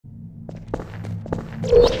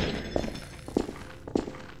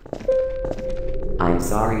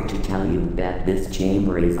sorry to tell you that this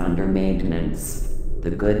chamber is under maintenance. The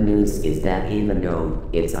good news is that even though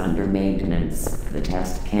it's under maintenance, the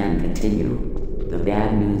test can continue. The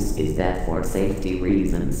bad news is that for safety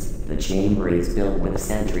reasons, the chamber is built with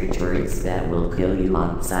sentry turrets that will kill you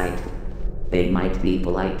on sight. They might be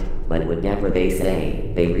polite, but whatever they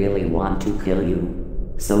say, they really want to kill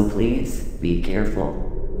you. So please, be careful.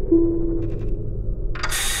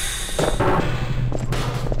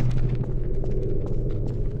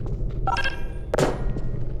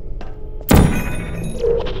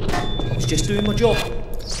 I was just doing my job.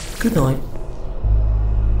 Good night.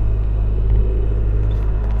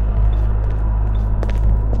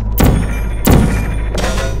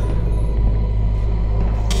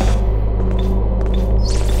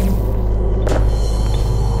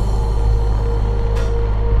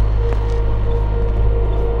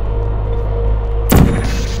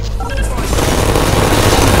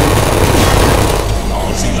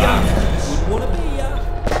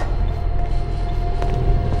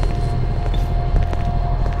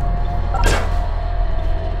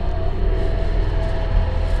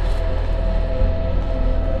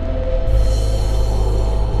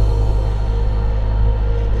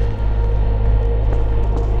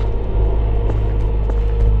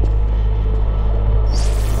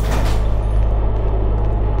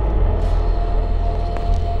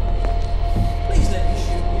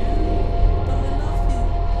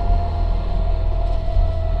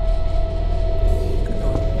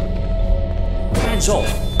 Off.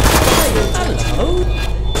 Hello.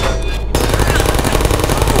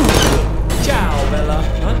 Ciao, Bella.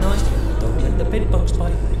 Nice. Don't let the bed bugs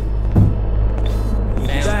bite.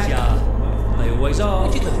 Found ya. They always are.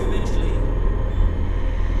 Where'd you go? Eventually.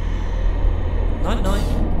 Night.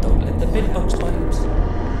 Don't let the bed bugs bite.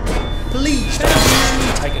 Please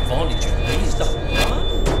don't take advantage of me. Is the whole run?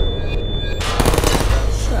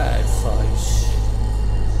 Sad face.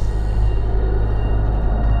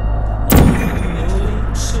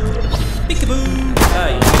 Peekaboo!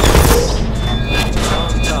 Hey! Hard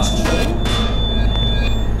to touch.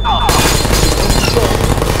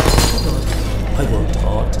 I worked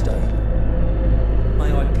hard today. May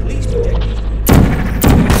I please protect you?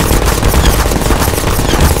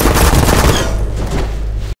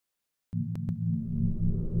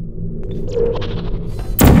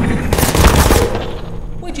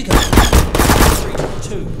 Where'd you go? 3,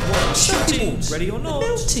 2, 1, shooting! Ready or not?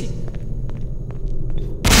 Melting!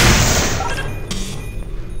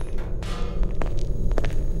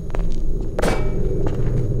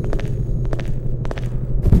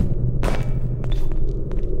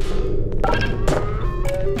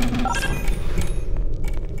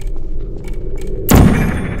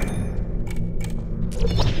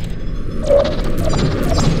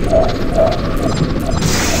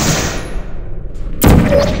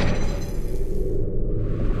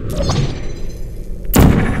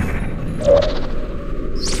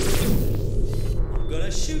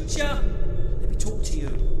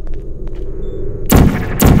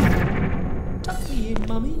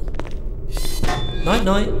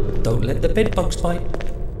 Night. Don't let the bed bugs bite.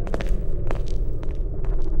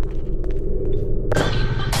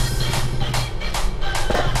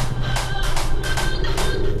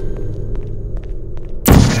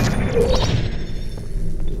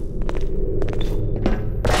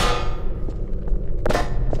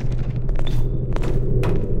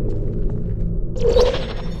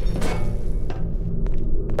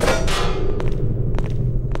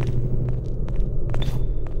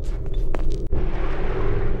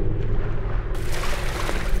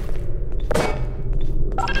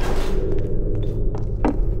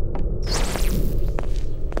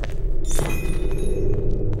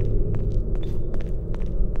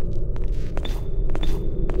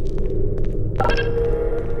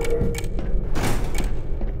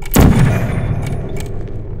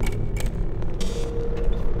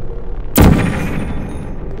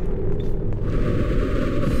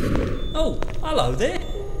 Hello there.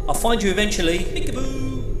 I'll find you eventually.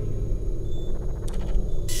 Peekaboo.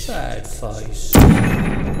 Sad face. I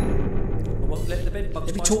won't let the bed bugs.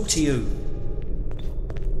 Let me talk to you.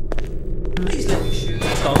 Please let me shoot.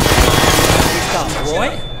 Stop. Stop,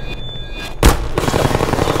 alright?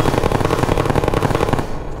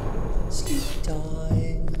 Sleep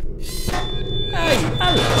time. Hey,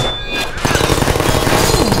 hello.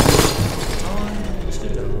 Time to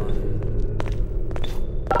die.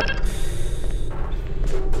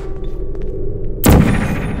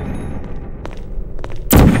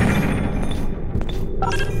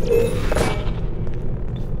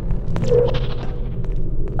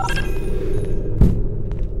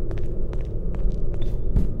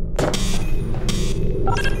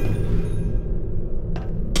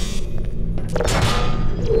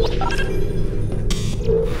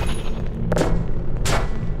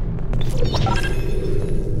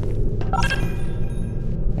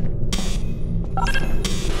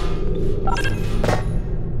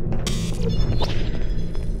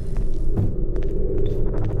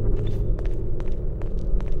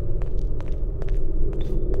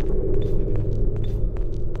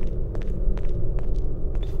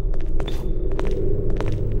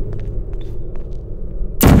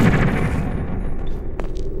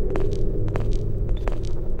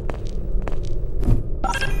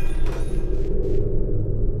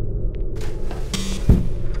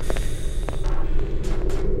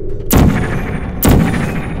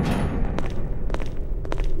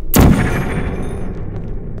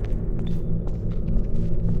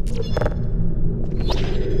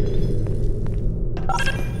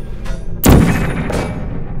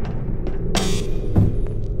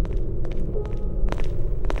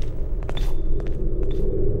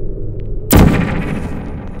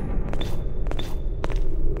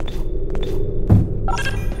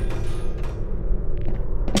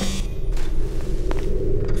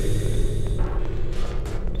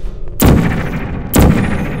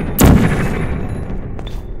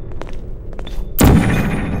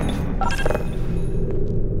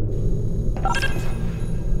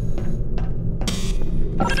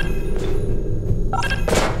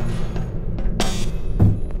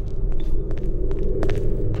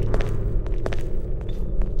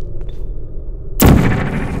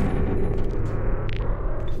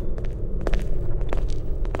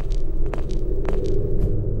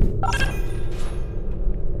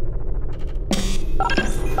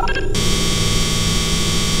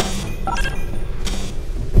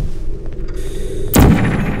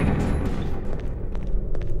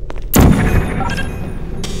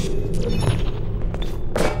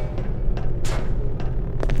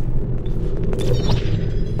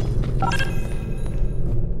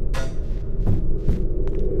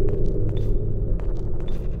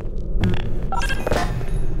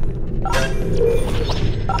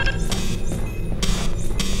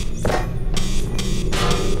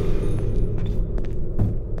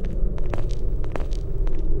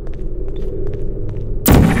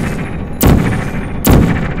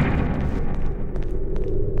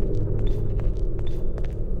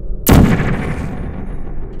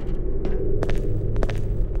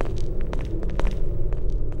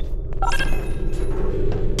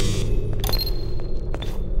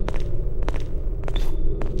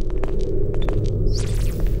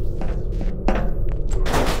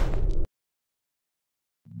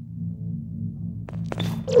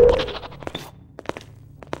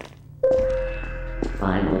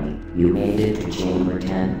 Finally, you made it to Chamber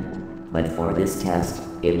 10. But for this test,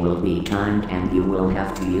 it will be timed and you will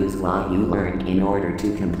have to use what you learned in order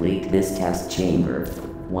to complete this test chamber.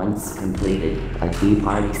 Once completed, a key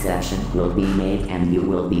party session will be made and you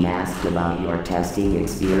will be asked about your testing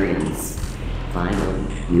experience. Finally,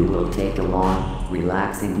 you will take a long,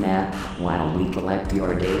 relaxing nap while we collect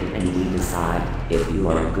your data and we decide if you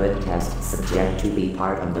are a good test subject to be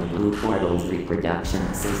part of the Blue Portal's reproduction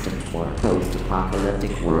system for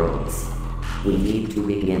post-apocalyptic worlds. We need to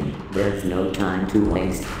begin. There's no time to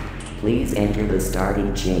waste. Please enter the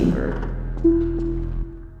starting chamber.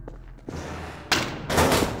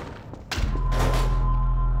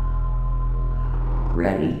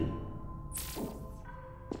 Ready?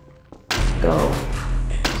 Go.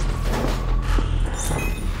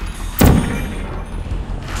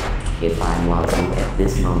 If I was you at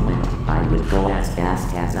this moment, I would go as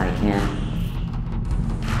fast as I can.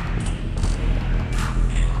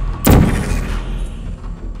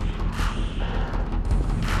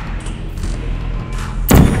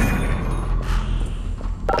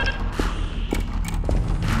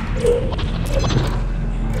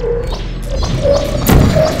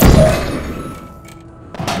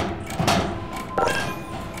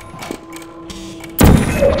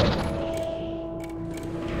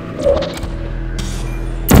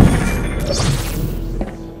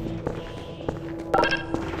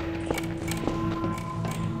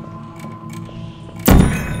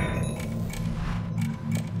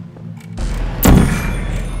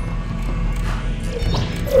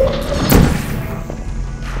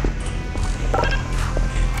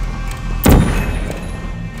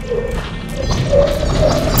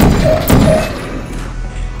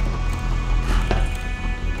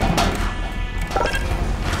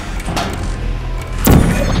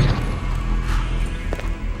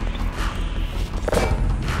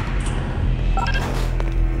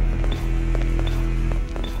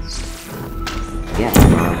 Yes,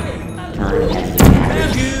 Mom. Time has been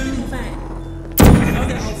added. You know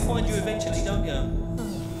that I'll find you eventually, don't you?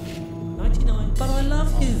 99. But I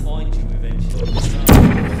love you. I'll find you eventually.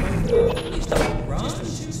 Please don't run.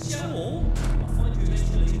 Just sure. I'll find you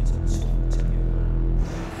eventually.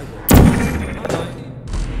 I like it.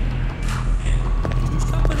 Choose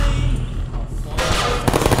company. I'll find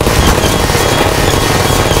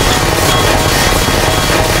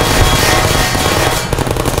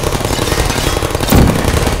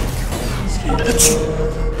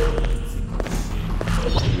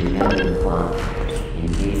Remember the clock, in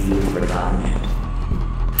case you've forgotten.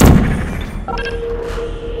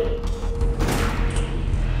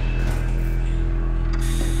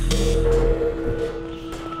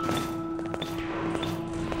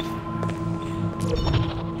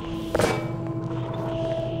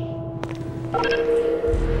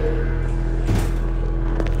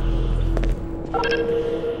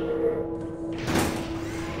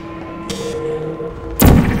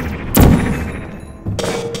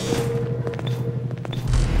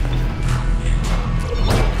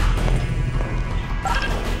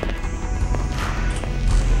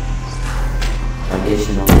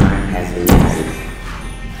 Additional time has been added.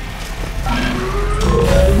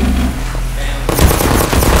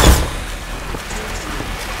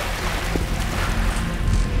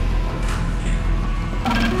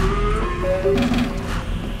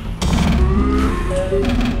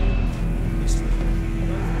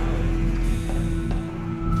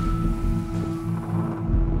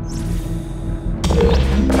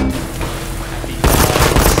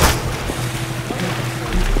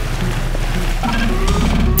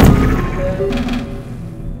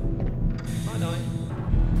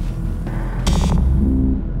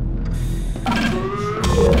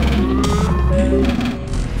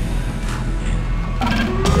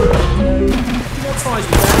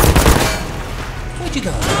 Where'd you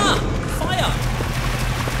go? Ah! Fire!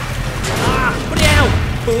 Ah! Put it out!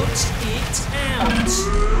 Put it out!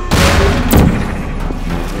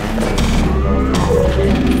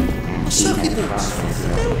 The circuit boards!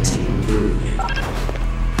 Melting!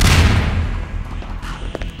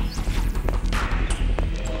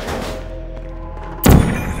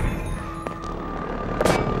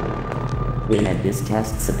 We had this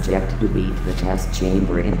test subject to beat the test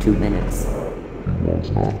chamber in 2 minutes.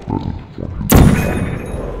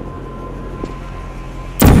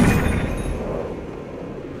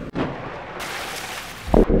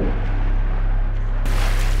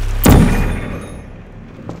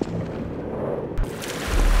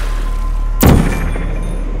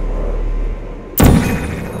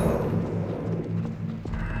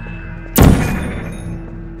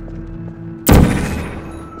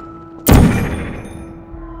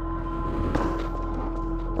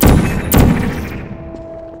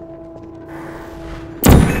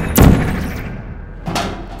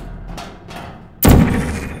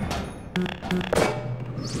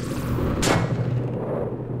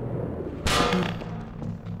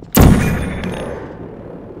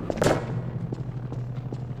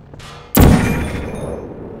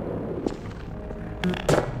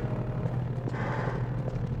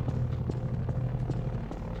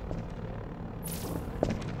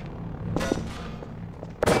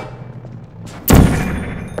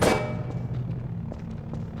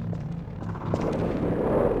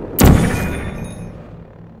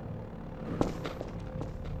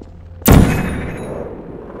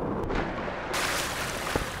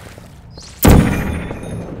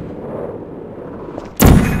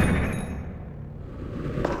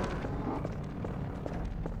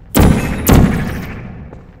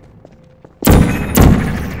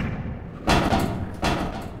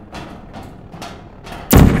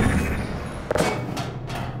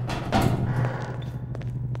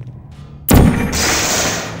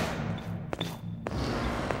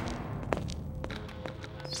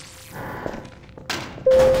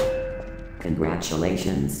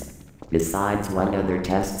 Congratulations. Besides one other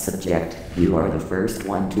test subject, you are the first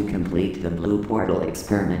one to complete the blue portal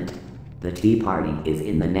experiment. The tea party is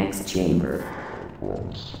in the next chamber.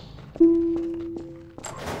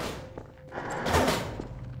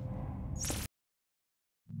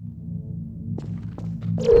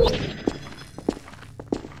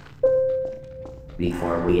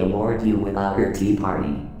 Before we award you with our tea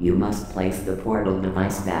party, you must place the portal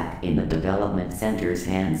device back in the development center's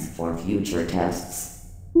hands for future tests.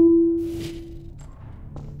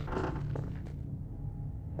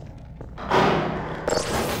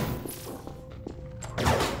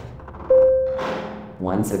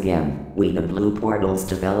 Once again, we the Blue Portal's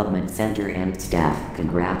Development Center and staff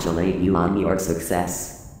congratulate you on your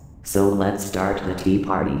success. So let's start the tea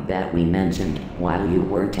party that we mentioned while you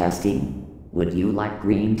were testing. Would you like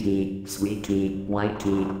green tea, sweet tea, white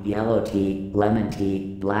tea, yellow tea, lemon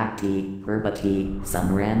tea, black tea, herba tea,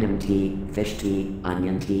 some random tea, fish tea,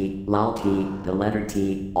 onion tea, lol tea, the letter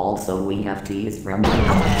T? Also we have teas from